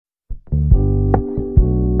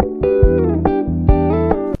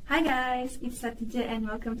guys, it's Satija and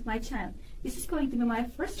welcome to my channel. This is going to be my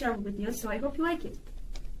first travel video, so I hope you like it.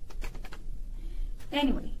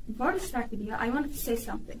 Anyway, before we start video, I wanted to say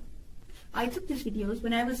something. I took these videos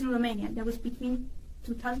when I was in Romania. That was between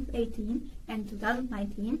 2018 and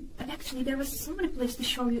 2019. But actually there was so many places to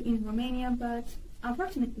show you in Romania, but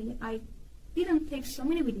unfortunately I didn't take so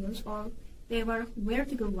many videos, or they were where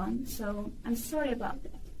to go ones, so I'm sorry about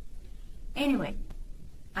that. Anyway,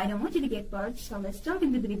 I don't want you to get bored, so let's jump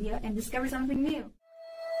into the video and discover something new.